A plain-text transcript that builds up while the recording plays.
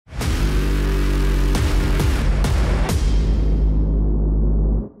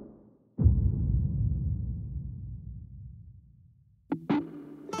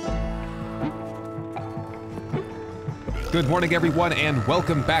Good morning everyone and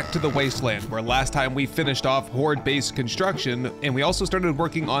welcome back to the Wasteland, where last time we finished off Horde base construction and we also started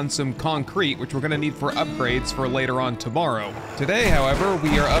working on some concrete, which we're going to need for upgrades for later on tomorrow. Today, however,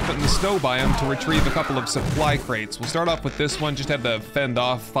 we are up in the snow biome to retrieve a couple of supply crates. We'll start off with this one, just had to fend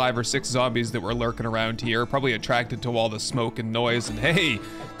off 5 or 6 zombies that were lurking around here, probably attracted to all the smoke and noise, and hey,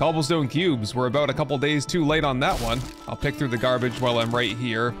 cobblestone cubes, we're about a couple days too late on that one. I'll pick through the garbage while I'm right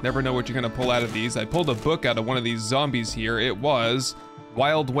here. Never know what you're going to pull out of these. I pulled a book out of one of these zombies here. It was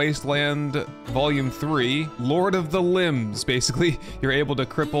Wild Wasteland Volume 3, Lord of the Limbs. Basically, you're able to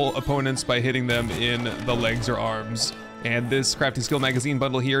cripple opponents by hitting them in the legs or arms. And this crafting skill magazine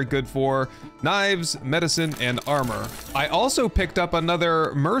bundle here, good for knives, medicine, and armor. I also picked up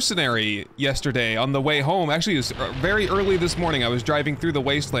another mercenary yesterday on the way home. Actually, it was very early this morning. I was driving through the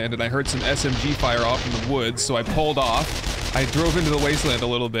wasteland and I heard some SMG fire off in the woods, so I pulled off. I drove into the wasteland a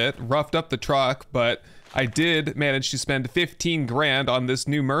little bit, roughed up the truck, but I did manage to spend 15 grand on this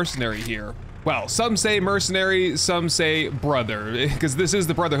new mercenary here. Well, some say mercenary, some say brother, because this is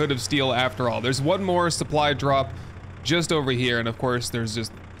the Brotherhood of Steel after all. There's one more supply drop just over here, and of course there's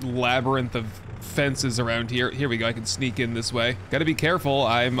just labyrinth of fences around here. Here we go, I can sneak in this way. Gotta be careful,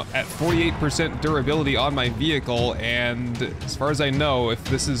 I'm at 48% durability on my vehicle, and as far as I know, if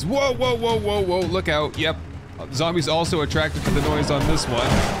this is, whoa, look out, yep. Zombies also attracted to the noise on this one.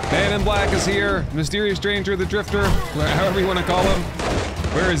 Man in Black is here. Mysterious Stranger, the Drifter, however you want to call him.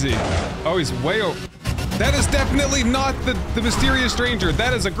 Where is he? Oh, he's way over. That is definitely not the Mysterious Stranger.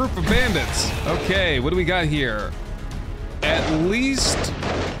 That is a group of bandits. Okay, what do we got here? At least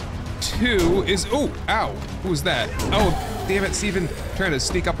 2 is, oh, ow. Who's that? Oh, damn it, Steven. Trying to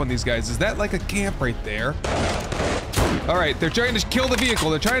sneak up on these guys. Is that like a camp right there? All right, they're trying to kill the vehicle.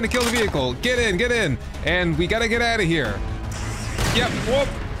 They're trying to kill the vehicle. Get in, get in. And we gotta get out of here. Yep, whoop,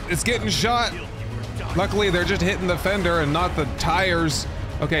 it's getting shot. Luckily, they're just hitting the fender and not the tires.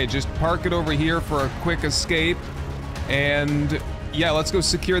 Okay, just park it over here for a quick escape. And yeah, let's go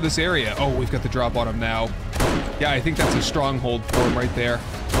secure this area. Oh, we've got the drop on him now. Yeah, I think that's a stronghold for him right there.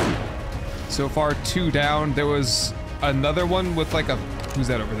 So far, 2 down. There was another one with like a, who's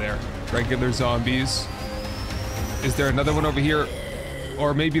that over there? Regular zombies. Is there another one over here?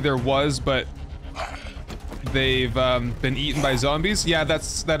 Or maybe there was, but they've been eaten by zombies? Yeah,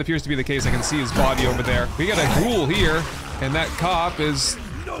 that appears to be the case. I can see his body over there. We got a ghoul here, and that cop is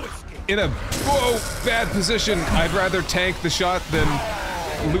in a, whoa, bad position. I'd rather tank the shot than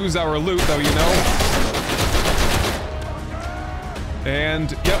lose our loot, though, you know?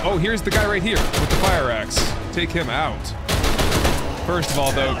 And, yeah, oh, here's the guy right here with the fire axe. Take him out. First of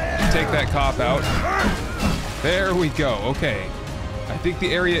all, though, take that cop out. There we go, okay. I think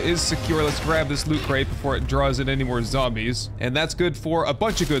the area is secure. Let's grab this loot crate before it draws in any more zombies. And that's good for a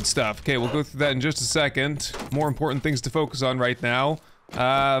bunch of good stuff. Okay, we'll go through that in just a second. More important things to focus on right now.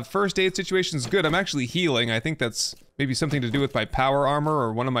 First aid situation's good. I'm actually healing. I think that's maybe something to do with my power armor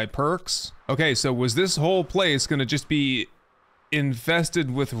or one of my perks. Okay, so was this whole place gonna just be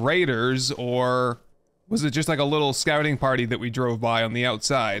infested with raiders, or was it just like a little scouting party that we drove by on the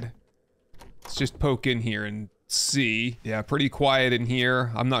outside? Let's just poke in here and see. Yeah, pretty quiet in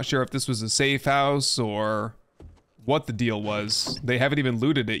here. I'm not sure if this was a safe house or what the deal was. They haven't even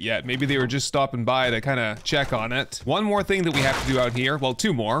looted it yet. Maybe they were just stopping by to kind of check on it. One more thing that we have to do out here. Well,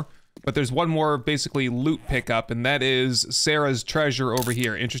 2 more. But there's one more basically loot pickup, and that is Sarah's treasure over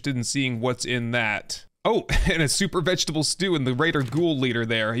here. Interested in seeing what's in that. Oh, and a super vegetable stew and the raider ghoul leader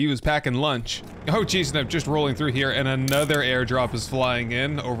there. He was packing lunch. Oh geez, and I'm just rolling through here and another airdrop is flying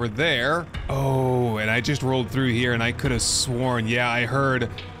in over there. Oh, and I just rolled through here and I could have sworn, yeah, I heard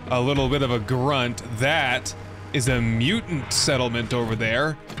a little bit of a grunt. That is a mutant settlement over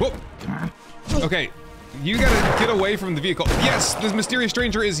there. Whoop. Okay, you gotta get away from the vehicle. Yes, this mysterious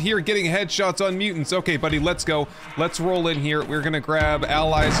stranger is here getting headshots on mutants. Okay, buddy, let's go. Let's roll in here. We're gonna grab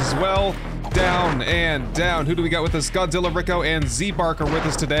allies as well. Down and down. Who do we got with us? Godzilla, Rico, and Z-Bark are with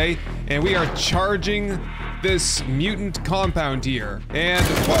us today. And we are charging this mutant compound here. And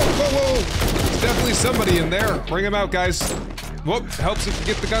whoa. There's definitely somebody in there. Bring him out, guys. Whoop, helps if you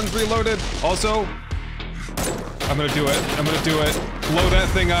get the guns reloaded. Also, I'm gonna do it. I'm gonna do it. Blow that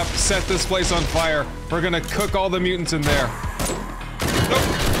thing up. Set this place on fire. We're gonna cook all the mutants in there.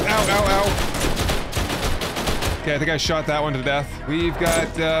 Oh, ow. Okay, I think I shot that one to death. We've got,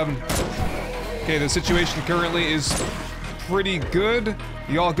 okay, the situation currently is pretty good.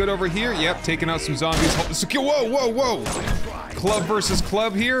 You all good over here? Yep, taking out some zombies. Whoa. Club versus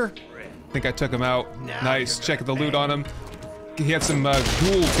club here. I think I took him out. Nice, check the loot on him. He had some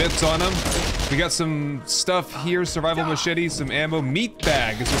ghoul bits on him. We got some stuff here, survival machete, some ammo. Meat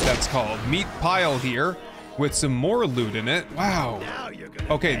bag is what that's called. Meat pile here. with some more loot in it. Wow.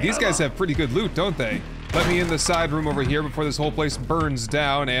 Okay, these guys have pretty good loot, don't they? Let me in the side room over here before this whole place burns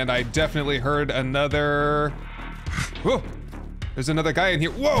down, and I definitely heard another... Whoa! There's another guy in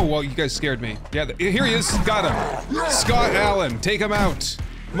here. Whoa, well, you guys scared me. Yeah, here he is. Got him. Scott Allen, take him out.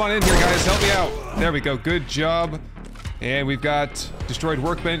 Come on in here, guys. Help me out. There we go. Good job. And we've got destroyed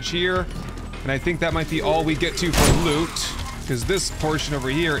workbench here. And I think that might be all we get to for loot, because this portion over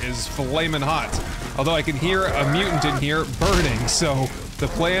here is flaming hot. Although I can hear a mutant in here burning, so the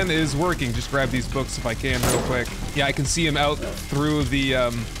plan is working. Just grab these books if I can real quick. Yeah, I can see him out through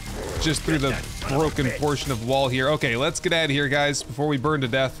the, just through the broken portion of wall here. Okay, let's get out of here, guys, before we burn to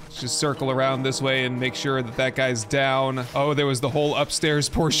death. Let's just circle around this way and make sure that that guy's down. Oh, there was the whole upstairs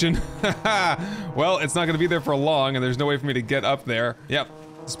portion. Well, it's not gonna be there for long, and there's no way for me to get up there. Yep.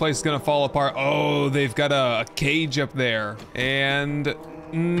 This place is gonna fall apart. Oh, they've got a cage up there. And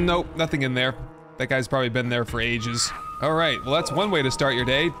nope, nothing in there. That guy's probably been there for ages. All right, well, that's one way to start your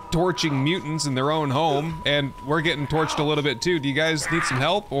day, torching mutants in their own home, and we're getting torched a little bit too. Do you guys need some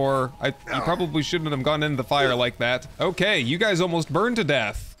help? Or you probably shouldn't have gone into the fire like that. Okay, you guys almost burned to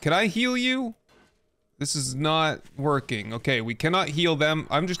death. Can I heal you? This is not working. Okay, we cannot heal them.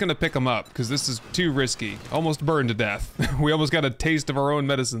 I'm just gonna pick them up because this is too risky. Almost burned to death. We almost got a taste of our own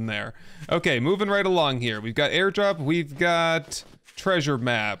medicine there. Okay, moving right along here. We've got airdrop, we've got treasure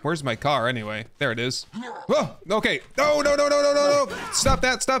map. Where's my car anyway? There it is. Whoa, okay. No, no, no, no, no, no, no. Stop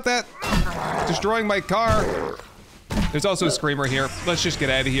that, stop that. Destroying my car. There's also a screamer here. Let's just get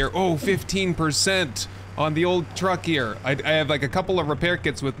out of here. Oh, 15% on the old truck here. I have like a couple of repair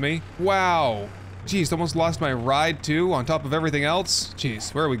kits with me. Wow. Jeez, almost lost my ride too, on top of everything else.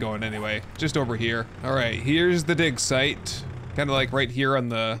 Jeez, where are we going anyway? Just over here. All right, here's the dig site. Kind of like right here on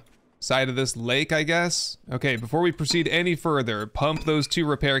the side of this lake, I guess. Okay, before we proceed any further, pump those 2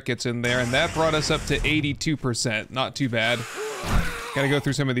 repair kits in there, and that brought us up to 82%. Not too bad. Gotta go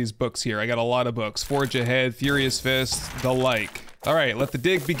through some of these books here. I got a lot of books. Forge Ahead, Furious Fist, the like. All right, let the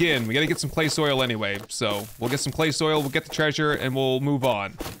dig begin. We gotta get some clay soil anyway, so we'll get some clay soil, we'll get the treasure, and we'll move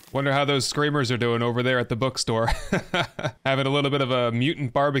on. Wonder how those screamers are doing over there at the bookstore. Having a little bit of a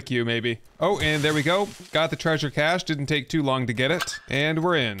mutant barbecue, maybe. Oh, and there we go. Got the treasure cache, didn't take too long to get it. And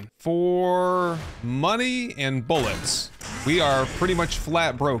we're in. For money and bullets. We are pretty much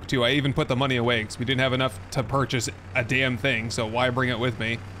flat broke, too. I even put the money away, because we didn't have enough to purchase a damn thing, so why bring it with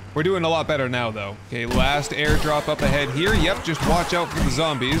me? We're doing a lot better now, though. Okay, last airdrop up ahead here. Yep, just watch out for the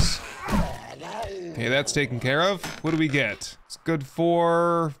zombies. Okay, that's taken care of. What do we get? It's good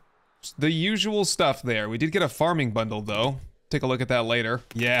for the usual stuff there. We did get a farming bundle, though. Take a look at that later.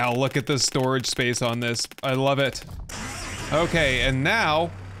 Yeah, look at the storage space on this. I love it. Okay, and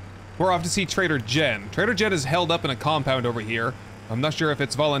now we're off to see Trader Jen. Trader Jen is held up in a compound over here. I'm not sure if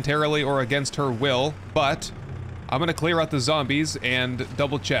it's voluntarily or against her will, but I'm gonna clear out the zombies and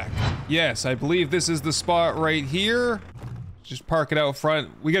double check. Yes, I believe this is the spot right here. Just park it out front.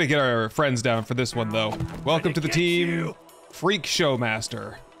 We gotta get our friends down for this one though. Welcome to the team, Freak Show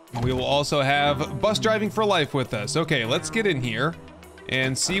Master. We will also have Bus Driving for Life with us. Okay, let's get in here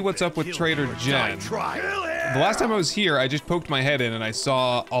and see what's up with Trader Jen. The last time I was here, I just poked my head in and I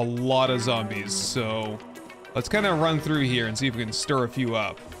saw a lot of zombies. So let's kind of run through here and see if we can stir a few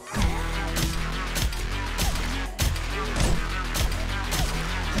up.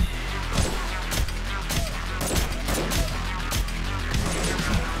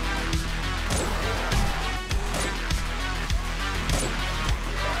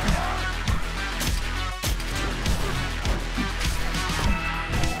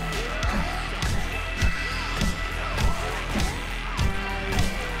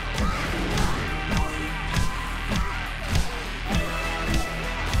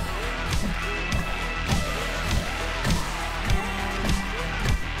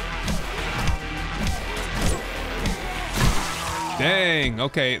 Dang,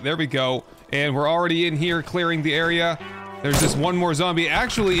 okay, there we go. And we're already in here clearing the area. There's this one more zombie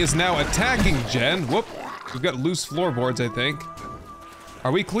actually is now attacking Jen. Whoop, we've got loose floorboards, I think.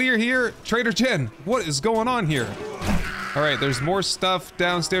 Are we clear here? Trader Jen, what is going on here? All right, there's more stuff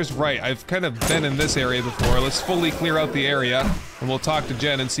downstairs. Right, I've kind of been in this area before. Let's fully clear out the area and we'll talk to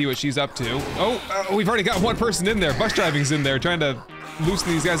Jen and see what she's up to. Oh, we've already got one person in there. Bus Driving's in there trying to loosen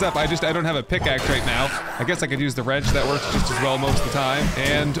these guys up. I don't have a pickaxe right now. I guess I could use the wrench. That works just as well most of the time.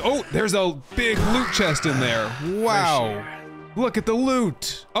 And oh, there's a big loot chest in there. Wow. Look at the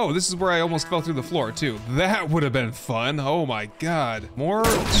loot. Oh, this is where I almost fell through the floor too. That would have been fun. Oh my God. More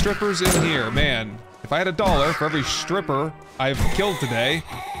strippers in here, man. If I had $1 for every stripper I've killed today,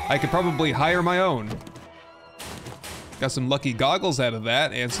 I could probably hire my own. Got some lucky goggles out of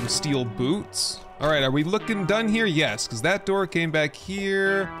that and some steel boots. All right, are we looking done here? Yes, because that door came back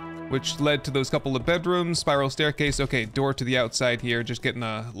here, which led to those couple of bedrooms, spiral staircase. Okay, door to the outside here, just getting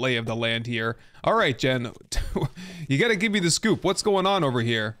a lay of the land here. All right, Jen, you gotta give me the scoop. What's going on over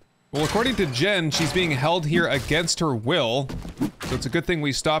here? Well, according to Jen, she's being held here against her will, so it's a good thing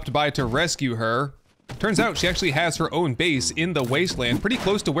we stopped by to rescue her. Turns out she actually has her own base in the wasteland, pretty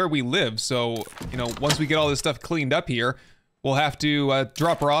close to where we live, so, you know, once we get all this stuff cleaned up here, we'll have to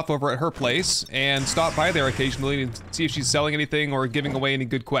drop her off over at her place and stop by there occasionally and see if she's selling anything or giving away any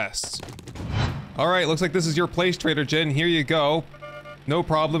good quests. All right, looks like this is your place, Trader Jen. Here you go. No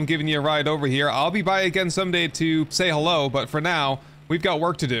problem giving you a ride over here. I'll be by again someday to say hello, but for now, we've got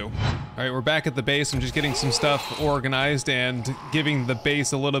work to do. All right, we're back at the base. I'm just getting some stuff organized and giving the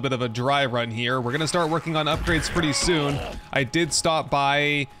base a little bit of a dry run here. We're gonna start working on upgrades pretty soon. I did stop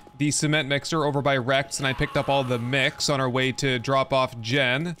by the cement mixer over by Rex, and I picked up all the mix on our way to drop off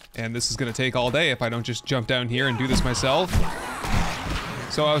Jen. And this is gonna take all day if I don't just jump down here and do this myself.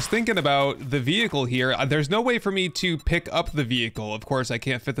 So I was thinking about the vehicle here. There's no way for me to pick up the vehicle. Of course, I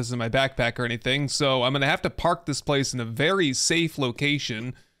can't fit this in my backpack or anything, so I'm gonna have to park this place in a very safe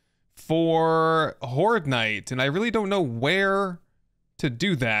location for Horde night, and I really don't know where to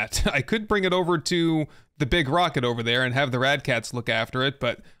do that. I could bring it over to the big rocket over there and have the Rad Cats look after it,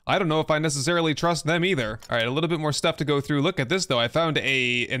 but I don't know if I necessarily trust them either. All right, a little bit more stuff to go through. Look at this though. I found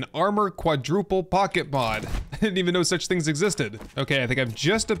an armor quadruple pocket mod. I didn't even know such things existed. Okay, I think I'm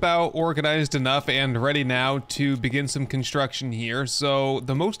just about organized enough and ready now to begin some construction here. So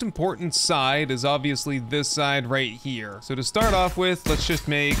the most important side is obviously this side right here. So to start off with, let's just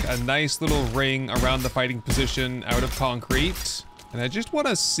make a nice little ring around the fighting position out of concrete. And I just want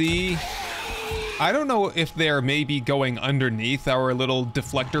to see, I don't know if they're maybe going underneath our little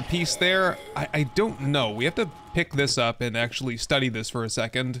deflector piece there. I don't know. We have to pick this up and actually study this for a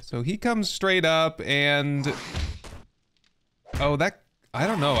second. So he comes straight up and, oh, that, I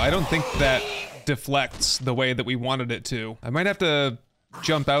don't know. I don't think that deflects the way that we wanted it to. I might have to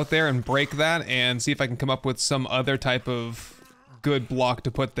jump out there and break that and see if I can come up with some other type of good block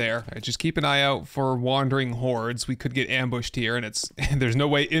to put there. All right, just keep an eye out for wandering hordes. We could get ambushed here, and there's no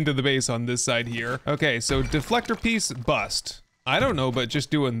way into the base on this side here. Okay, so deflector piece bust. I don't know, but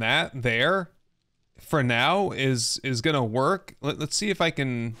just doing that there for now is gonna work. Let's see if I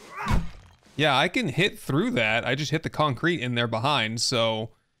can. Yeah, I can hit through that. I just hit the concrete in there behind,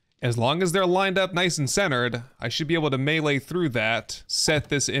 so as long as they're lined up nice and centered, I should be able to melee through that, set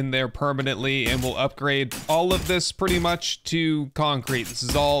this in there permanently, and we'll upgrade all of this pretty much to concrete. This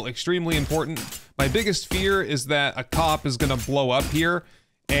is all extremely important. My biggest fear is that a cop is gonna blow up here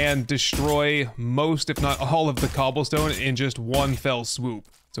and destroy most, if not all, of the cobblestone in just one fell swoop.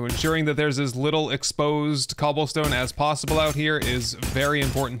 So ensuring that there's as little exposed cobblestone as possible out here is very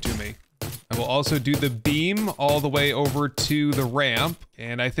important to me. I will also do the beam all the way over to the ramp,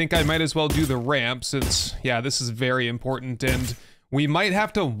 and I think I might as well do the ramp since, yeah, this is very important, and we might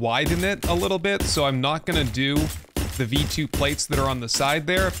have to widen it a little bit, so I'm not gonna do the V2 plates that are on the side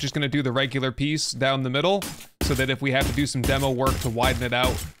there. I'm just gonna do the regular piece down the middle, so that if we have to do some demo work to widen it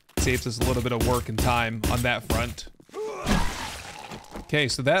out, it saves us a little bit of work and time on that front. Okay,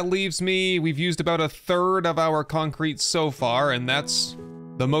 so that leaves me, we've used about 1/3 of our concrete so far, and that's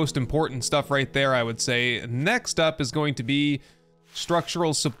the most important stuff right there, I would say. Next up is going to be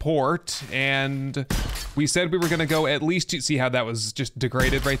structural support, and we said we were gonna go at least to see how that was just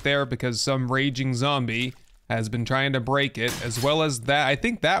degraded right there because some raging zombie has been trying to break it, as well as that. I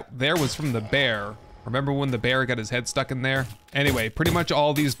think that there was from the bear. Remember when the bear got his head stuck in there? Anyway, pretty much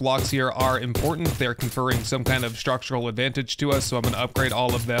all these blocks here are important. They're conferring some kind of structural advantage to us, so I'm gonna upgrade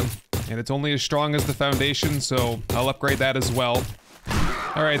all of them. And it's only as strong as the foundation, so I'll upgrade that as well.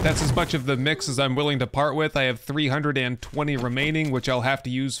 All right, that's as much of the mix as I'm willing to part with. I have 320 remaining, which I'll have to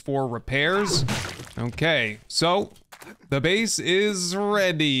use for repairs. Okay, so the base is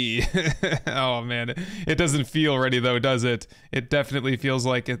ready. Oh man, it doesn't feel ready though, does it? It definitely feels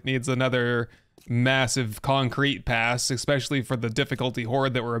like it needs another massive concrete pass, especially for the difficulty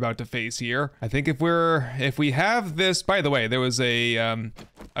horde that we're about to face here. I think if we have this, by the way, there was a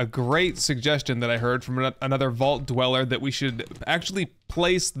great suggestion that I heard from another vault dweller that we should actually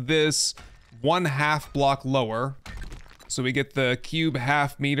place this 1/2 block lower. So we get the cube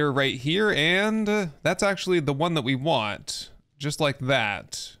 1/2 meter right here, and that's actually the one that we want. Just like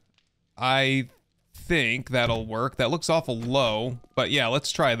that. I think that'll work. That looks awful low, but yeah,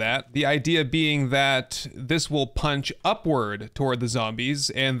 let's try that. The idea being that this will punch upward toward the zombies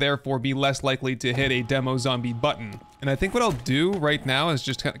and therefore be less likely to hit a demo zombie button. And I think what I'll do right now is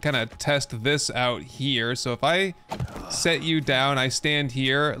just kind of test this out here. So if I set you down, I stand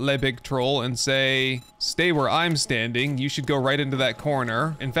here, Le Big Troll, and say, stay where I'm standing, you should go right into that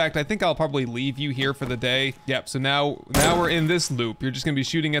corner. In fact, I think I'll probably leave you here for the day. Yep, so now we're in this loop. You're just gonna be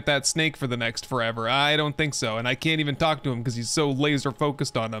shooting at that snake for the next forever. I don't think so, and I can't even talk to him because he's so laser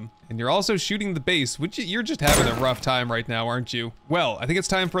focused on him. And you're also shooting the base, which you're just having a rough time right now, aren't you? Well, I think it's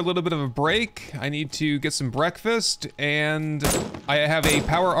time for a little bit of a break. I need to get some breakfast, and I have a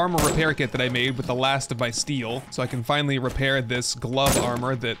power armor repair kit that I made with the last of my steel, so I can finally repair this glove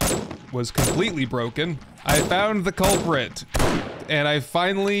armor that was completely broken. I found the culprit, and I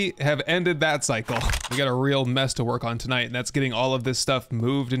finally have ended that cycle. We got a real mess to work on tonight, and that's getting all of this stuff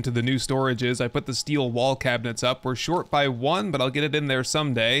moved into the new storages. I put the steel wall cabinets up. We're short by one, but I'll get it in there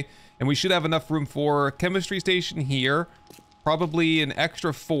someday. And we should have enough room for chemistry station here, probably an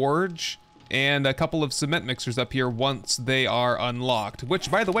extra forge, and a couple of cement mixers up here once they are unlocked. Which,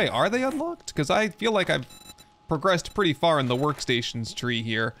 by the way, are they unlocked? Because I feel like I've progressed pretty far in the workstations tree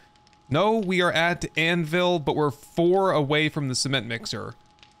here. No, we are at Anvil, but we're 4 away from the cement mixer.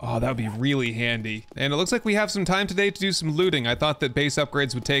 Oh, that would be really handy. And it looks like we have some time today to do some looting. I thought that base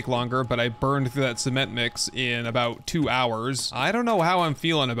upgrades would take longer, but I burned through that cement mix in about 2 hours. I don't know how I'm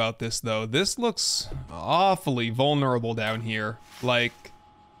feeling about this, though. This looks awfully vulnerable down here. Like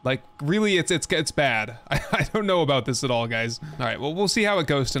really, it's bad. I don't know about this at all, guys. All right, well, we'll see how it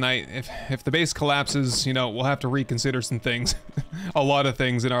goes tonight. If the base collapses, you know, we'll have to reconsider some things. A lot of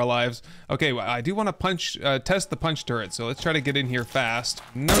things in our lives. Okay, well, I do want to test the punch turret, so let's try to get in here fast.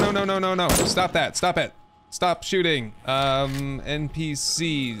 No. Stop that, stop it. Stop shooting.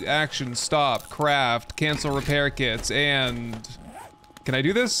 NPC, action, stop, craft, cancel repair kits, and... Can I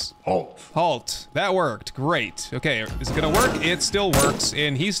do this? Halt. Halt. That worked. Great. Okay, is it gonna work? It still works,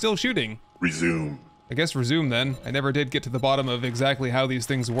 and he's still shooting. Resume. I guess resume then. I never did get to the bottom of exactly how these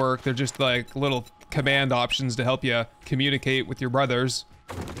things work. They're just like little command options to help you communicate with your brothers.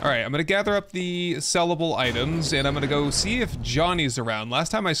 All right, I'm gonna gather up the sellable items, and I'm gonna go see if Johnny's around. Last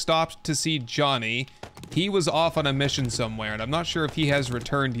time I stopped to see Johnny, he was off on a mission somewhere, and I'm not sure if he has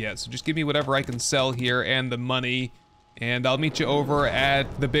returned yet. So just give me whatever I can sell here and the money, and I'll meet you over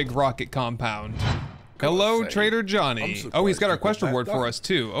at the big rocket compound. Hello, Trader Johnny. Oh, he's got our quest reward for us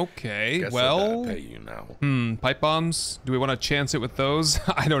too. Okay, Guess well, I gotta pay you now. pipe bombs. Do we want to chance it with those?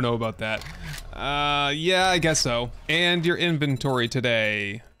 I don't know about that. Yeah, I guess so. And your inventory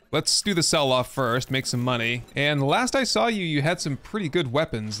today. Let's do the sell-off first, make some money. And last I saw you, you had some pretty good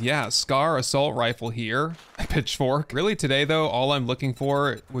weapons. Yeah, Scar assault rifle here, a pitchfork. Really today though, all I'm looking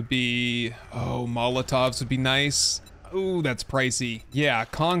for would be, oh, Molotovs would be nice. Ooh, that's pricey. Yeah,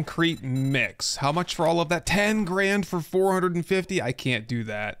 concrete mix. How much for all of that? 10 grand for 450? I can't do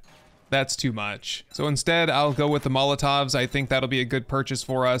that. That's too much. So instead, I'll go with the Molotovs. I think that'll be a good purchase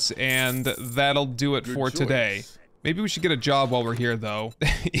for us, and that'll do it for today. Maybe we should get a job while we're here, though.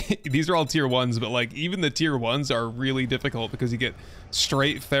 These are all tier 1s, but like even the tier 1s are really difficult because you get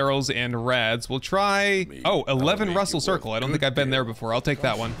straight ferals and rads. We'll try, oh, 11 Russell Circle. I don't think I've been there before. I'll take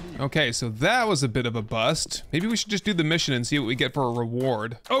that one. Okay, so that was a bit of a bust. Maybe we should just do the mission and see what we get for a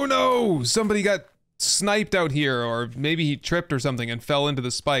reward. Oh no, somebody got sniped out here, or maybe he tripped or something and fell into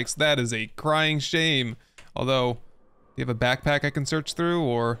the spikes. That is a crying shame. Although, do you have a backpack I can search through,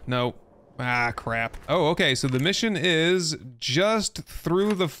 or no? Ah, crap. Oh, okay, so the mission is just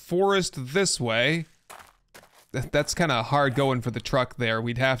through the forest this way. That's kind of hard going for the truck there.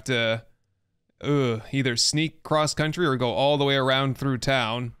 We'd have to either sneak cross country or go all the way around through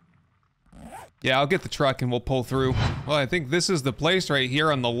town. Yeah, I'll get the truck and we'll pull through. Well, I think this is the place right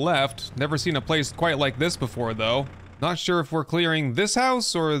here on the left. Never seen a place quite like this before, though. Not sure if we're clearing this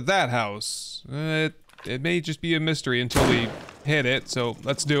house or that house. It may just be a mystery until we hit it, so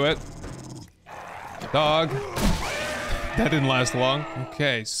let's do it. Dog. That didn't last long.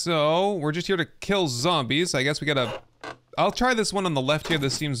 Okay, so we're just here to kill zombies. I guess we gotta... I'll try this one on the left here.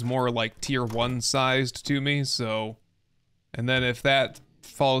 This seems more like tier 1 sized to me, so... And then if that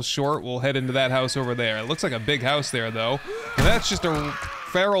falls short, we'll head into that house over there. It looks like a big house there, though. And that's just a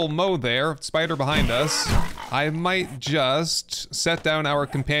feral Mo there. Spider behind us. I might just set down our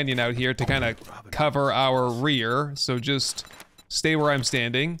companion out here to kind of cover our rear. So just stay where I'm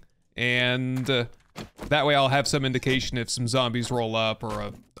standing. And... that way I'll have some indication if some zombies roll up,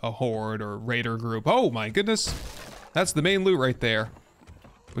 or a horde or raider group. Oh my goodness. That's the main loot right there.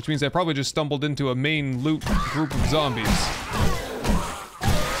 Which means I probably just stumbled into a main loot group of zombies.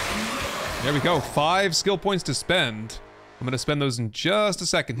 There we go, 5 skill points to spend. I'm gonna spend those in just a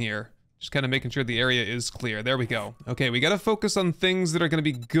second here. Just kind of making sure the area is clear. There we go. Okay, we gotta focus on things that are gonna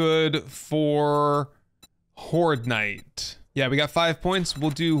be good for Horde Night. Yeah, we got 5 points.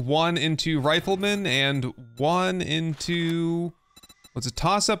 We'll do 1 into Rifleman and 1 into... what's a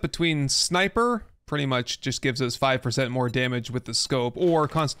toss-up between Sniper? Pretty much just gives us 5% more damage with the scope, or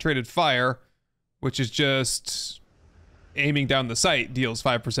Concentrated Fire, which is just... aiming down the sight deals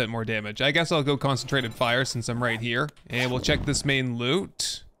 5% more damage. I guess I'll go Concentrated Fire since I'm right here. And we'll check this main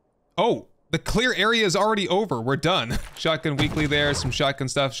loot. Oh, the clear area is already over. We're done. Shotgun Weekly there, some shotgun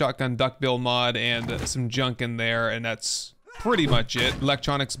stuff, shotgun duckbill mod, and some junk in there, and that's pretty much it.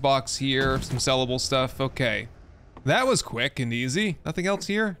 Electronics box here, some sellable stuff. Okay. That was quick and easy. Nothing else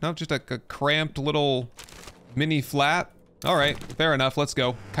here? No, just a cramped little mini flat. All right, fair enough, let's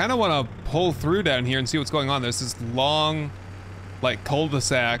go. Kind of want to pull through down here and see what's going on. There's this long, like,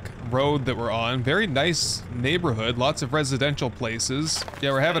 cul-de-sac road that we're on. Very nice neighborhood, lots of residential places.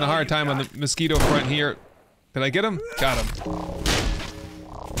 Yeah, we're having a hard time on the mosquito front here. Did I get him? Got him.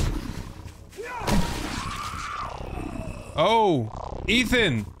 Oh,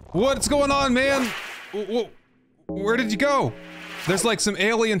 Ethan, what's going on, man? Where did you go? There's like some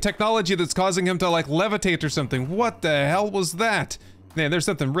alien technology that's causing him to like levitate or something. What the hell was that? Man, there's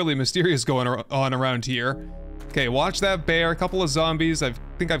something really mysterious going on around here. Okay, watch that bear, a couple of zombies. I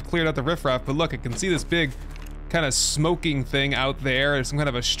think I've cleared out the riffraff, but look, I can see this big kind of smoking thing out there. There's some kind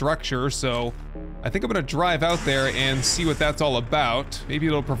of a structure, so I think I'm gonna drive out there and see what that's all about. Maybe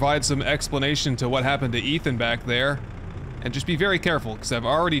it'll provide some explanation to what happened to Ethan back there. And just be very careful, because I've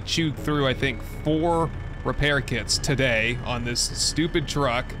already chewed through, I think, 4 repair kits today on this stupid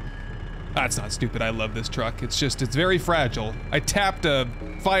truck. That's not stupid, I love this truck. It's just, it's very fragile. I tapped a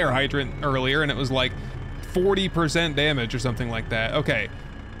fire hydrant earlier and it was like 40% damage or something like that. Okay,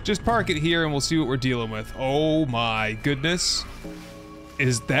 just park it here and we'll see what we're dealing with. Oh my goodness.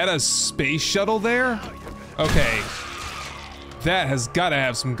 Is that a space shuttle there? Okay. That has gotta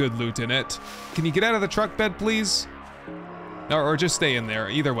have some good loot in it. Can you get out of the truck bed, please? Or just stay in there.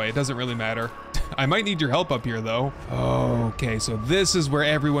 Either way, it doesn't really matter. I might need your help up here, though. Okay, so this is where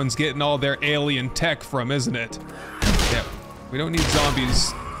everyone's getting all their alien tech from, isn't it? Yeah, we don't need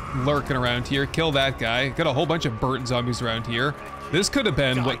zombies lurking around here. Kill that guy. Got a whole bunch of burnt zombies around here. This could have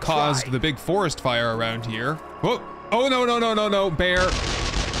been what caused the big forest fire around here. Whoa! Oh, no, bear.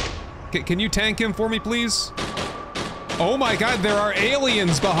 Can you tank him for me, please? Oh my god, there are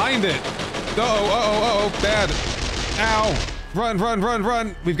aliens behind it. Uh-oh, bad. Ow.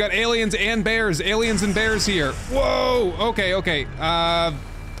 Run. We've got aliens and bears here. Whoa, okay.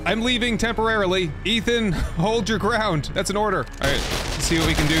 I'm leaving temporarily. Ethan, hold your ground. That's an order. All right, let's see what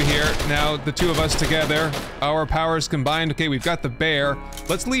we can do here. Now, the two of us together, our powers combined. Okay, we've got the bear.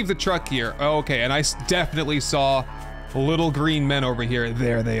 Let's leave the truck here. Okay, and I definitely saw little green men over here.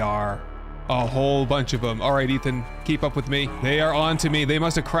 There they are. A whole bunch of them. All right, Ethan, keep up with me. They are on to me. They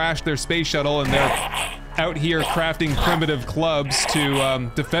must have crashed their space shuttle and they're out here crafting primitive clubs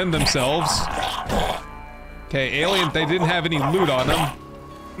to defend themselves. Okay, alien, they didn't have any loot on them.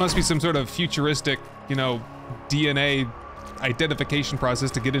 Must be some sort of futuristic, you know, DNA identification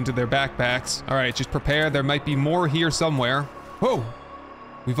process to get into their backpacks. All right, just prepare. There might be more here somewhere. Whoa!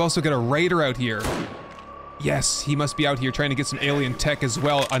 We've also got a raider out here. Yes, he must be out here trying to get some alien tech as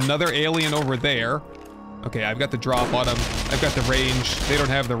well. Another alien over there. Okay, I've got the drop on him. I've got the range. They don't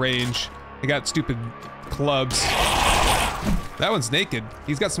have the range. They got stupid clubs. That one's naked.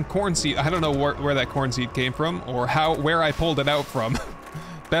 He's got some corn seed. I don't know where that corn seed came from or where I pulled it out from.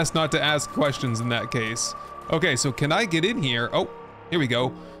 Best not to ask questions in that case. Okay, so can I get in here? Oh, here we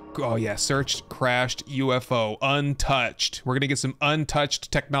go. Oh yeah, searched, crashed, UFO, untouched. We're gonna get some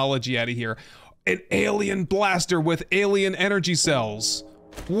untouched technology out of here. An alien blaster with alien energy cells.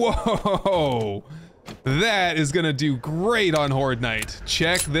 Whoa! That is gonna do great on Horde Night.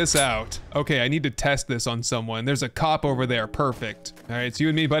 Check this out. Okay, I need to test this on someone. There's a cop over there, perfect. All right, it's you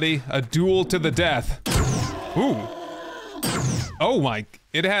and me, buddy. A duel to the death. Ooh. Oh my,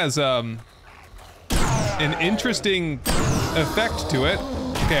 it has an interesting effect to it.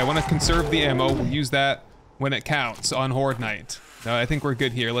 Okay, I wanna conserve the ammo. We'll use that when it counts on Horde Night. No, I think we're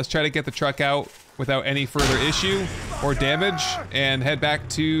good here. Let's try to get the truck out without any further issue or damage and head back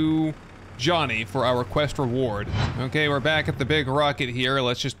to Johnny for our quest reward. Okay, we're back at the big rocket here.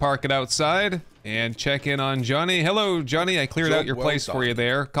 Let's just park it outside and check in on Johnny. Hello, Johnny. I cleared out your place for you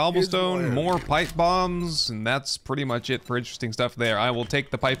there. Cobblestone, more pipe bombs, and that's pretty much it for interesting stuff there. I will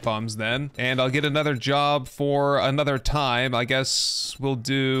take the pipe bombs then, and I'll get another job for another time. I guess we'll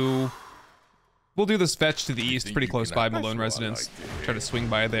do we'll do this fetch to the east, pretty close by Malone residence. Try to swing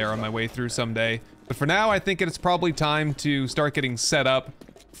by there on my way through someday. But for now, I think it's probably time to start getting set up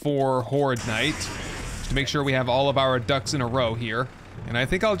for Horde night, just to make sure we have all of our ducks in a row here. And I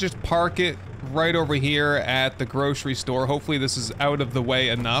think I'll just park it right over here at the grocery store. Hopefully this is out of the way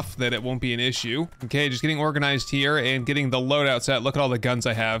enough that it won't be an issue. Okay, just getting organized here and getting the loadout set. Look at all the guns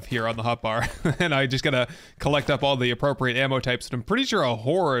I have here on the hotbar. And I just gotta collect up all the appropriate ammo types. And I'm pretty sure a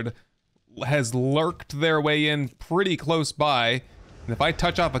Horde has lurked their way in pretty close by. And if I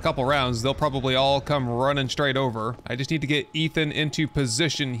touch off a couple rounds, they'll probably all come running straight over. I just need to get Ethan into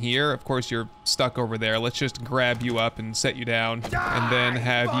position here. Of course, you're stuck over there. Let's just grab you up and set you down. And then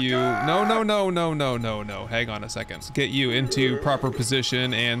have you... No. Hang on a second. Get you into proper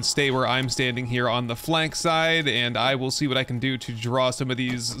position and stay where I'm standing here on the flank side. And I will see what I can do to draw some of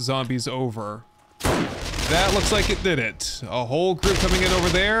these zombies over. That looks like it did it. A whole group coming in over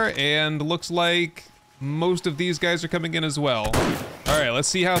there, and looks like most of these guys are coming in as well. All right, let's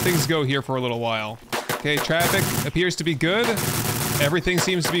see how things go here for a little while. Okay, traffic appears to be good. Everything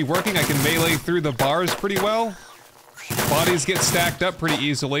seems to be working. I can melee through the bars pretty well. Bodies get stacked up pretty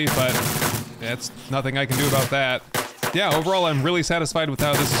easily, but that's nothing I can do about that. Yeah, overall, I'm really satisfied with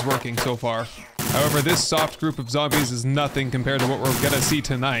how this is working so far. However, this soft group of zombies is nothing compared to what we're gonna see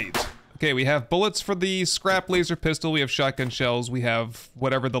tonight. Okay, we have bullets for the scrap laser pistol, we have shotgun shells, we have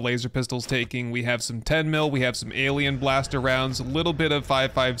whatever the laser pistol's taking, we have some 10 mil, we have some alien blaster rounds, a little bit of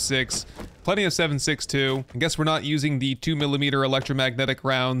 5.56, plenty of 7.62. I guess we're not using the 2mm electromagnetic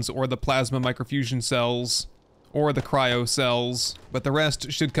rounds or the plasma microfusion cells or the cryo cells, but the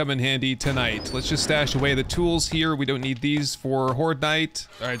rest should come in handy tonight. Let's just stash away the tools here. We don't need these for Horde night.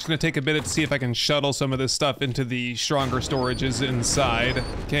 All right, just gonna take a minute to see if I can shuttle some of this stuff into the stronger storages inside.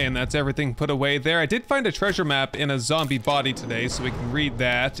 Okay, and that's everything put away there. I did find a treasure map in a zombie body today, so we can read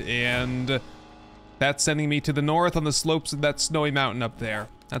that, and that's sending me to the north on the slopes of that snowy mountain up there.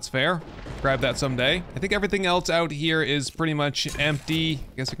 That's fair. Grab that someday. I think everything else out here is pretty much empty.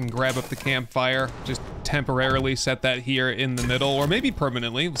 I guess I can grab up the campfire. Just temporarily set that here in the middle, or maybe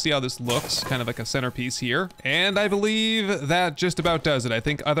permanently. We'll see how this looks. Kind of like a centerpiece here. And I believe that just about does it. I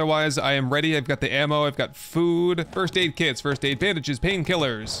think otherwise I am ready. I've got the ammo. I've got food, first aid kits, first aid bandages,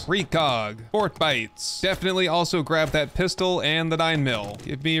 painkillers, recog, fort bites. Definitely also grab that pistol and the 9mm.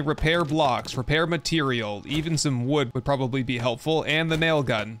 Give me repair blocks, repair material, even some wood would probably be helpful, and the nail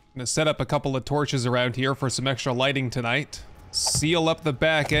gun. I'm gonna set up a couple of torches around here for some extra lighting tonight. Seal up the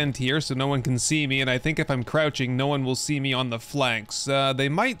back end here so no one can see me, and I think if I'm crouching, no one will see me on the flanks. They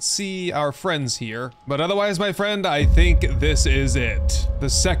might see our friends here, but otherwise, my friend, I think this is it. The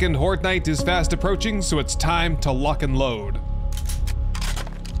second Horde night is fast approaching, so it's time to lock and load.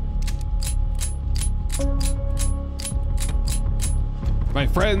 My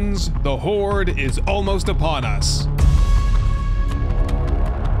friends, the Horde is almost upon us.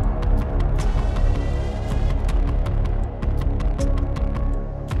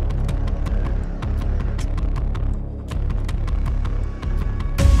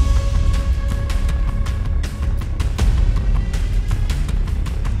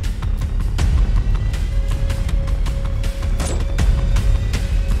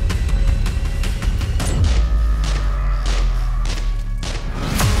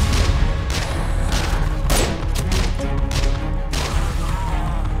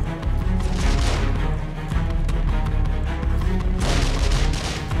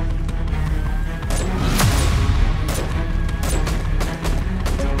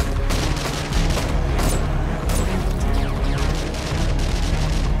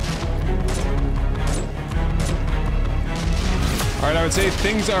 I would say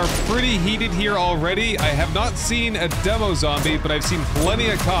things are pretty heated here already. I have not seen a demo zombie, but I've seen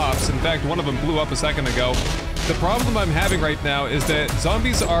plenty of cops. In fact, one of them blew up a second ago. The problem I'm having right now is that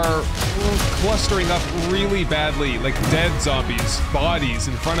zombies are clustering up really badly, like dead zombies, bodies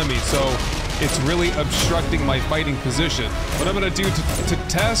in front of me, so it's really obstructing my fighting position. What I'm gonna do to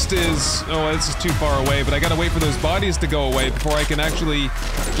test is, oh, this is too far away, but I gotta wait for those bodies to go away before I can actually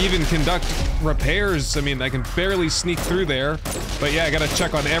even conduct repairs. I mean, I can barely sneak through there, but yeah, I gotta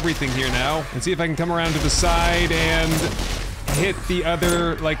check on everything here now and see if I can come around to the side and hit the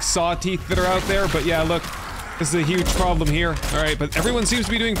other, like, saw teeth that are out there. But yeah, look, this is a huge problem here. All right, but everyone seems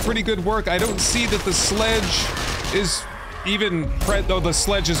to be doing pretty good work. I don't see that the sledge is even, though the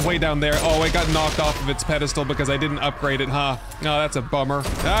sledge is way down there. Oh, it got knocked off of its pedestal because I didn't upgrade it, huh? Oh, that's a bummer.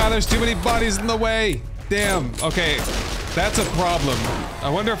 Ah, there's too many bodies in the way. Damn, okay, that's a problem. I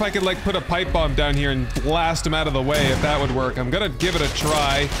wonder if I could, like, put a pipe bomb down here and blast them out of the way, if that would work. I'm gonna give it a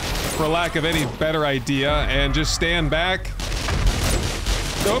try, for lack of any better idea, and just stand back.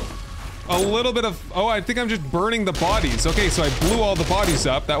 Nope. a little bit of... Oh, I think I'm just burning the bodies. Okay, so I blew all the bodies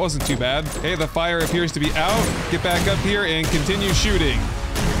up. That wasn't too bad. Okay, the fire appears to be out. Get back up here and continue shooting.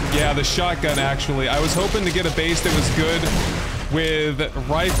 Yeah, the shotgun, actually. I was hoping to get a base that was good with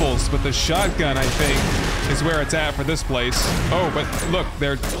rifles, but the shotgun, I think, is where it's at for this place. Oh, but look,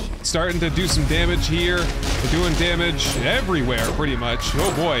 they're starting to do some damage here. They're doing damage everywhere, pretty much.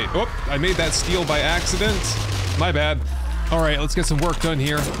 Oh boy. Oh, I made that steal by accident. My bad. All right, let's get some work done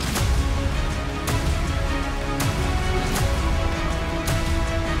here.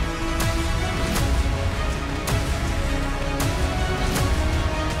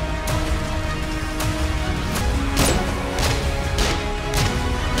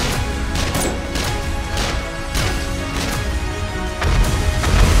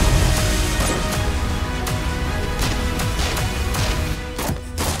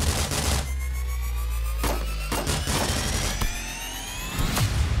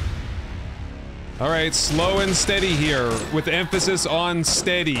 All right, slow and steady here, with emphasis on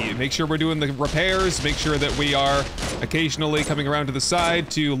steady. Make sure we're doing the repairs, make sure that we are occasionally coming around to the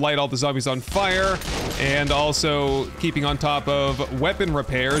side to light all the zombies on fire, and also keeping on top of weapon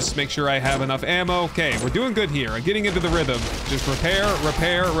repairs, make sure I have enough ammo. Okay, we're doing good here. I'm getting into the rhythm. Just repair,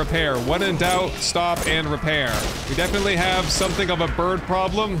 repair, repair. When in doubt, stop and repair. We definitely have something of a bird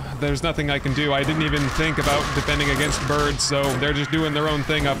problem. There's nothing I can do. I didn't even think about defending against birds, so they're just doing their own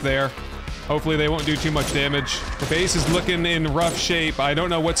thing up there. Hopefully they won't do too much damage. The base is looking in rough shape. I don't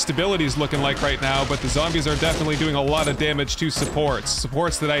know what stability is looking like right now, but the zombies are definitely doing a lot of damage to supports.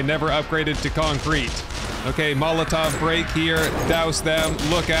 Supports that I never upgraded to concrete. Okay, Molotov break here. Douse them.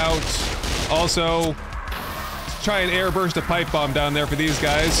 Look out. Also, try and airburst a pipe bomb down there for these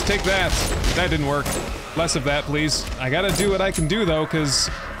guys. Take that. That didn't work. Less of that, please. I gotta do what I can do, though, because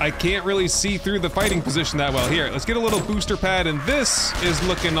I can't really see through the fighting position that well. Here, let's get a little booster pad, and this is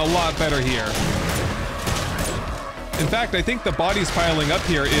looking a lot better here. In fact, I think the bodies piling up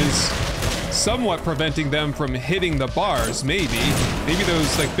here is somewhat preventing them from hitting the bars, maybe. Maybe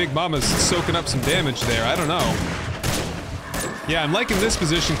those, like, big mamas soaking up some damage there. I don't know. Yeah, I'm liking this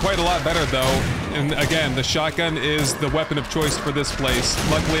position quite a lot better, though. And again, the shotgun is the weapon of choice for this place.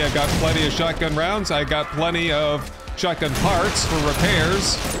 Luckily, I've got plenty of shotgun rounds. I got plenty of shotgun parts for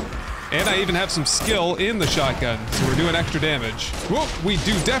repairs. And I even have some skill in the shotgun, so we're doing extra damage. Whoop, we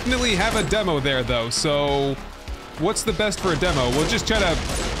do definitely have a demo there, though, so... What's the best for a demo? We'll just try to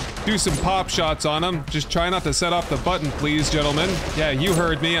do some pop shots on him. Just try not to set off the button, please, gentlemen. Yeah, you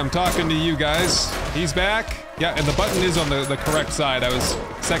heard me. I'm talking to you guys. He's back. Yeah, and the button is on the correct side. I was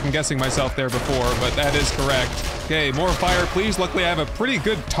second-guessing myself there before, but that is correct. Okay, more fire, please. Luckily, I have a pretty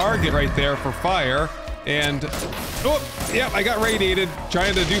good target right there for fire. And... Oh, yeah, I got radiated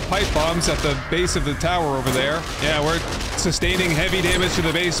trying to do pipe bombs at the base of the tower over there. Yeah, we're sustaining heavy damage to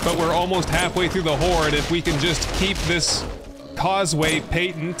the base, but we're almost halfway through the Horde. If we can just keep this causeway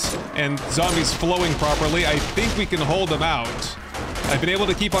patent and zombies flowing properly, I think we can hold them out. I've been able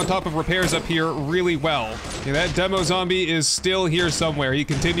to keep on top of repairs up here really well. Yeah, that demo zombie is still here somewhere. He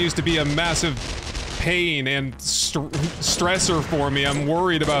continues to be a massive pain and stressor for me. I'm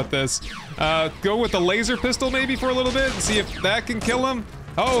worried about this. Go with the laser pistol maybe for a little bit and see if that can kill him.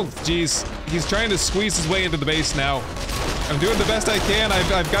 Oh, geez. He's trying to squeeze his way into the base now. I'm doing the best I can.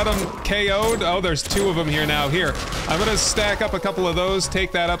 I've got him KO'd. Oh, there's two of them here now. Here, I'm gonna stack up a couple of those,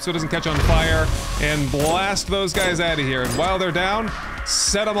 take that up so it doesn't catch on fire, and blast those guys out of here. And while they're down,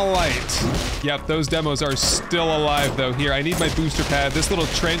 set them alight. Yep, those demos are still alive, though. Here, I need my booster pad. This little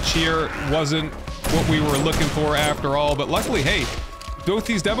trench here wasn't what we were looking for after all, but luckily, hey, both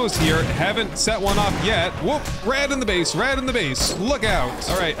these demos here haven't set one off yet. Whoop! Rad in the base, rad in the base. Look out!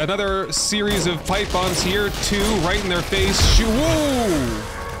 All right, another series of pipe bombs here. Two right in their face. Whoa!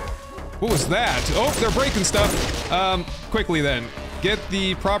 What was that? Oh, they're breaking stuff. Quickly then. Get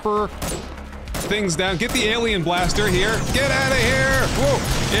the proper things down. Get the alien blaster here. Get out of here!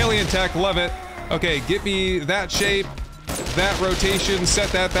 Whoa! Alien tech, love it. Okay, get me that shape, that rotation, set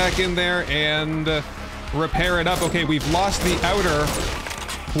that back in there, and repair it up. Okay, we've lost the outer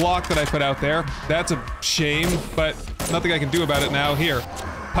block that I put out there. That's a shame, but nothing I can do about it now. Here.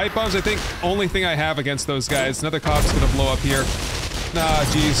 Pipe bombs, I think, only thing I have against those guys. Another cop's gonna blow up here. Ah,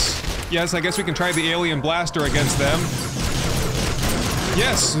 jeez. Yes, I guess we can try the alien blaster against them.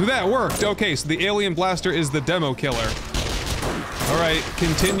 Yes, that worked. Okay, so the alien blaster is the demo killer. All right,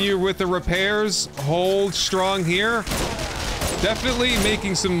 continue with the repairs. Hold strong here. Definitely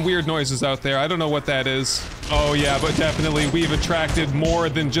making some weird noises out there. I don't know what that is. Oh yeah, but definitely we've attracted more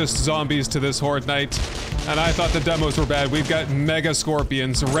than just zombies to this Horde night. And I thought the demos were bad. We've got mega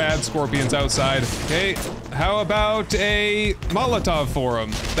scorpions, rad scorpions outside. Okay, how about a Molotov for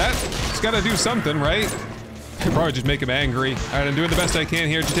him? That's gotta do something, right? Probably just make him angry. All right, I'm doing the best I can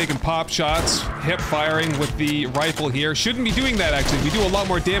here, just taking pop shots, hip firing with the rifle here. Shouldn't be doing that, actually. We do a lot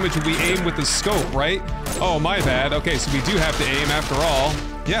more damage when we aim with the scope, right? Oh, my bad. Okay, so we do have to aim after all.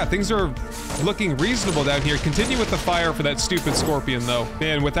 Yeah, things are looking reasonable down here. Continue with the fire for that stupid scorpion, though.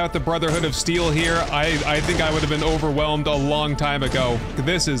 Man, without the Brotherhood of Steel here, I think I would have been overwhelmed a long time ago.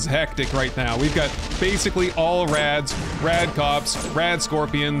 This is hectic right now. We've got basically all rads, rad cops, rad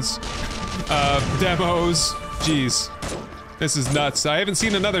scorpions, demos. Jeez, this is nuts. I haven't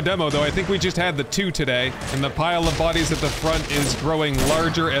seen another demo though. I think we just had the 2 today, and the pile of bodies at the front is growing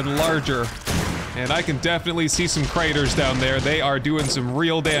larger and larger. And I can definitely see some craters down there. They are doing some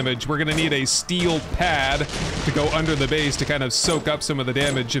real damage. We're gonna need a steel pad to go under the base to kind of soak up some of the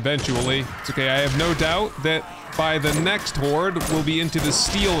damage eventually. It's okay, I have no doubt that by the next Horde, we'll be into the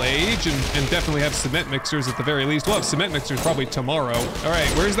steel age and definitely have cement mixers at the very least. We'll have cement mixers probably tomorrow. All right,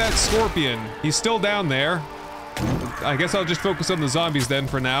 where's that scorpion? He's still down there. I guess I'll just focus on the zombies then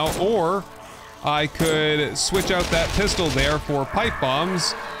for now, or I could switch out that pistol there for pipe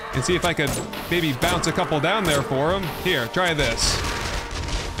bombs and see if I could maybe bounce a couple down there for him. Here, try this.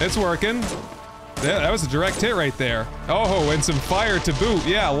 It's working. That was a direct hit right there. Oh, and some fire to boot.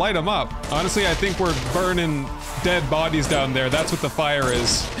 Yeah, light them up. Honestly, I think we're burning dead bodies down there. That's what the fire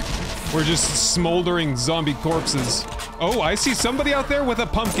is. We're just smoldering zombie corpses. Oh, I see somebody out there with a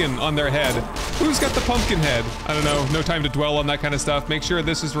pumpkin on their head. Who's got the pumpkin head? I don't know, no time to dwell on that kind of stuff. Make sure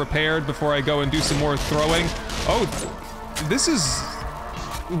this is repaired before I go and do some more throwing. Oh, this is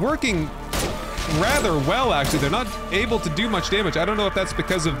working rather well, actually. They're not able to do much damage. I don't know if that's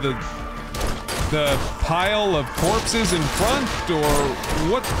because of the pile of corpses in front or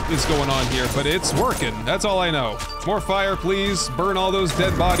what is going on here, but it's working. That's all I know. More fire, please. Burn all those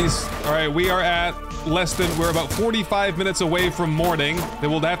dead bodies. All right, we are at we're about 45 minutes away from morning.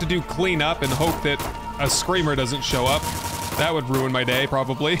 Then we'll have to do cleanup and hope that a screamer doesn't show up. That would ruin my day,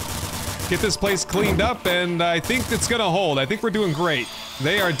 probably. Get this place cleaned up, and I think it's gonna hold. I think we're doing great.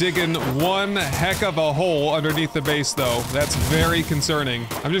 They are digging one heck of a hole underneath the base, though. That's very concerning.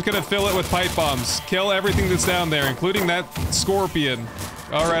 I'm just gonna fill it with pipe bombs. Kill everything that's down there, including that scorpion.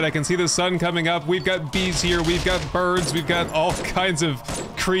 All right, I can see the sun coming up. We've got bees here, we've got birds, we've got all kinds of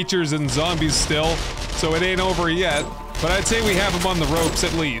creatures and zombies still, so it ain't over yet. But I'd say we have them on the ropes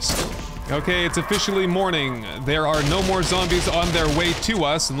at least. Okay, it's officially morning. There are no more zombies on their way to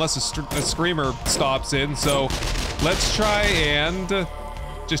us unless a screamer stops in, so let's try and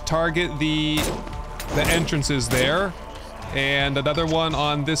just target the entrances there. And another one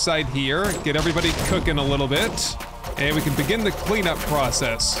on this side here. Get everybody cooking a little bit. And we can begin the cleanup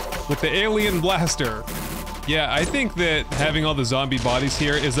process with the alien blaster. Yeah, I think that having all the zombie bodies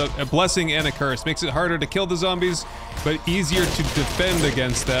here is a blessing and a curse. Makes it harder to kill the zombies, but easier to defend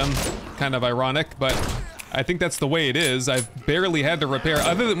against them. Kind of ironic, but I think that's the way it is. I've barely had to repair,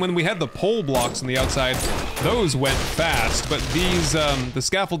 other than when we had the pole blocks on the outside, those went fast. But these, the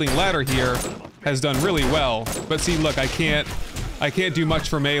scaffolding ladder here has done really well. But see, look, I can't do much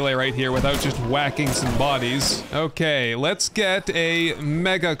for melee right here without just whacking some bodies. Okay, let's get a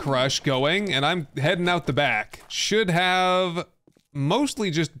Mega Crush going, and I'm heading out the back. Should have mostly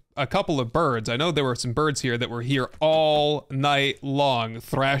just a couple of birds. I know there were some birds here that were here all night long,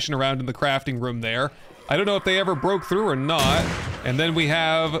 thrashing around in the crafting room there. I don't know if they ever broke through or not. And then we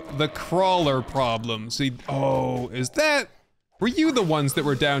have the crawler problem. See, oh, were you the ones that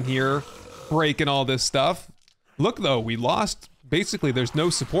were down here breaking all this stuff? Look though, we lost. Basically, there's no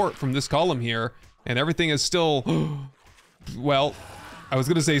support from this column here, and everything is still, well, I was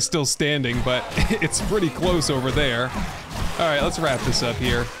gonna say still standing, but it's pretty close over there. All right, let's wrap this up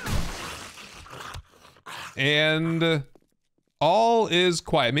here. And all is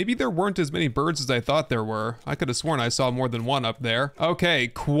quiet. Maybe there weren't as many birds as I thought there were. I could have sworn I saw more than one up there. Okay,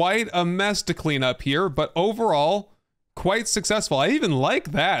 quite a mess to clean up here, but overall, quite successful. I even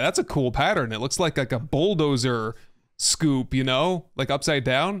like that. That's a cool pattern. It looks like a bulldozer scoop, you know, like upside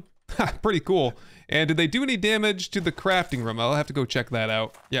down. Pretty cool. And did they do any damage to the crafting room? I'll have to go check that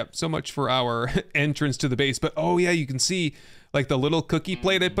out. Yep, so much for our entrance to the base. But oh yeah, you can see like the little cookie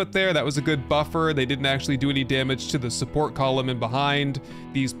plate I put there. That was a good buffer. They didn't actually do any damage to the support column in behind.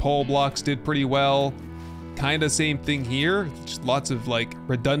 These pole blocks did pretty well. Kind of same thing here. Just lots of like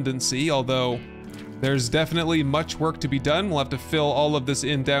redundancy, although There's definitely much work to be done. We'll have to fill all of this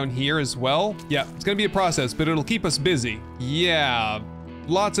in down here as well. Yeah, it's gonna be a process, but it'll keep us busy. Yeah,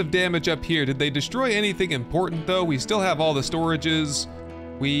 lots of damage up here. Did they destroy anything important though? We still have all the storages.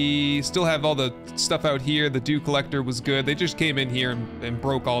 We still have all the stuff out here. The dew collector was good. They just came in here and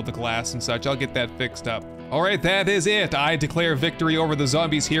broke all the glass and such. I'll get that fixed up. All right, that is it. I declare victory over the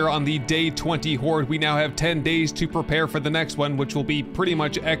zombies here on the day 20 Horde. We now have 10 days to prepare for the next one, which will be pretty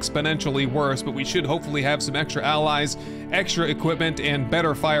much exponentially worse, but we should hopefully have some extra allies, extra equipment, and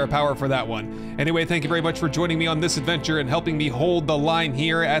better firepower for that one. Anyway, thank you very much for joining me on this adventure and helping me hold the line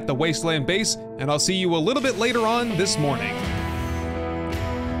here at the Wasteland base, and I'll see you a little bit later on this morning.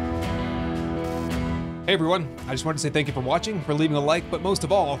 Hey everyone, I just wanted to say thank you for watching, for leaving a like, but most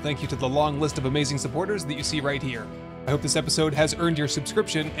of all, thank you to the long list of amazing supporters that you see right here. I hope this episode has earned your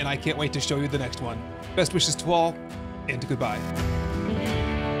subscription, and I can't wait to show you the next one. Best wishes to all, and goodbye.